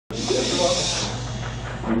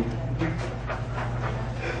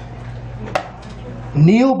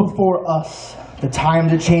Kneel before us. The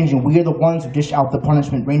times are changing. We are the ones who dish out the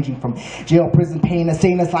punishment, ranging from jail, prison, pain,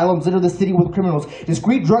 insane asylums, litter the city with criminals.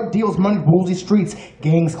 Discreet drug deals, money rules these streets.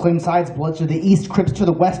 Gangs claim sides, Bloods to the east, Crips to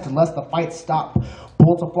the west, unless the fights stop.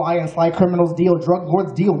 Bullets will fly and sly criminals deal, drug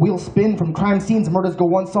lords deal, wheels spin from crime scenes, murders go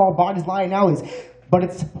unsolved, bodies lie in alleys. But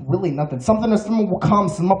it's really nothing. Something or someone will come,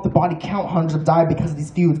 sum up the body count, hundreds have died because of these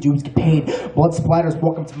feuds, dudes get paid. Blood splatters,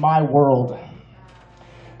 welcome to my world.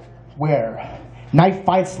 Where knife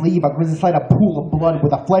fights leave a grizzly sight, a pool of blood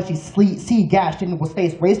with a fleshy sea gashed into his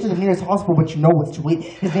face. Race to the nearest hospital, but you know it's too late.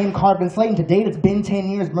 His name carved in slate, and to date it's been 10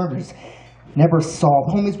 years. Murders never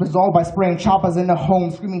solved. Homies resolved by spraying choppers into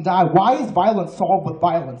homes, screaming die. Why is violence solved with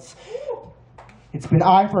violence? It's been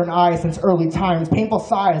eye for an eye since early times. Painful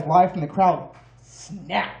sighs lie from the crowd.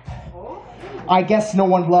 Snap. I guess no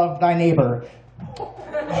one loved thy neighbor.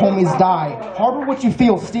 Homies die. Harbor what you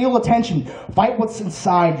feel. Steal attention. Fight what's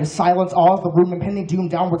inside. Your silence awes the room. Impending doom.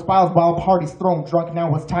 Downward spirals. Wild parties thrown. Drunk.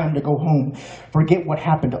 Now it's time to go home. Forget what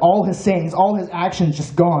happened. All his sayings. All his actions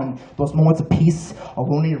just gone. Those moments of peace.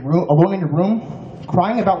 Alone in your room. Alone in your room.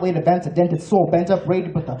 Crying about late events. A dented soul. Bent up.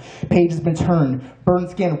 Rated. But the page has been turned. Burned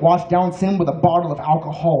skin. Washed down sin with a bottle of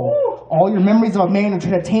alcohol. All your memories of a man who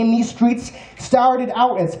tried to tame these streets started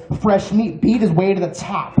out as fresh meat, beat his way to the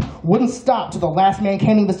top. Wouldn't stop till the last man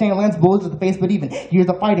can't even stand lands bullets to the face, but even years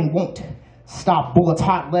of fighting won't stop. Bullets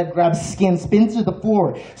hot, lead grabs skin, spins to the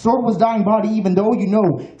floor. Sword was dying body, even though you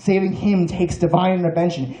know saving him takes divine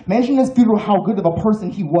intervention. Mention his funeral how good of a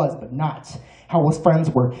person he was, but not how his friends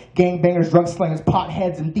were. Gangbangers, drug slingers,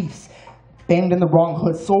 potheads, and thieves. Banged in the wrong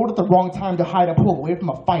hood, sold at the wrong time to hide a pull away from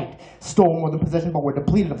a fight. Stole more than possession, but were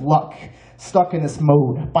depleted of luck. Stuck in this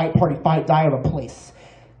mode. Fight, party, fight, die of a place.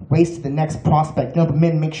 Race to the next prospect. Number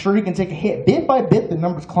men, make sure he can take a hit. Bit by bit, the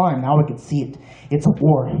numbers climb. Now I can see it. It's a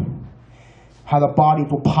war. How the bodies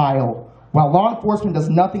will pile. While law enforcement does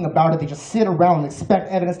nothing about it, they just sit around and expect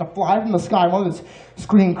evidence to fly from the sky. Mothers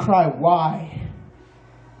scream, cry, why?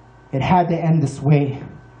 It had to end this way.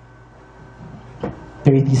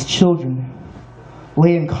 There are these children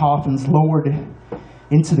lay in coffins lowered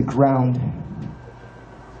into the ground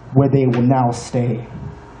where they will now stay.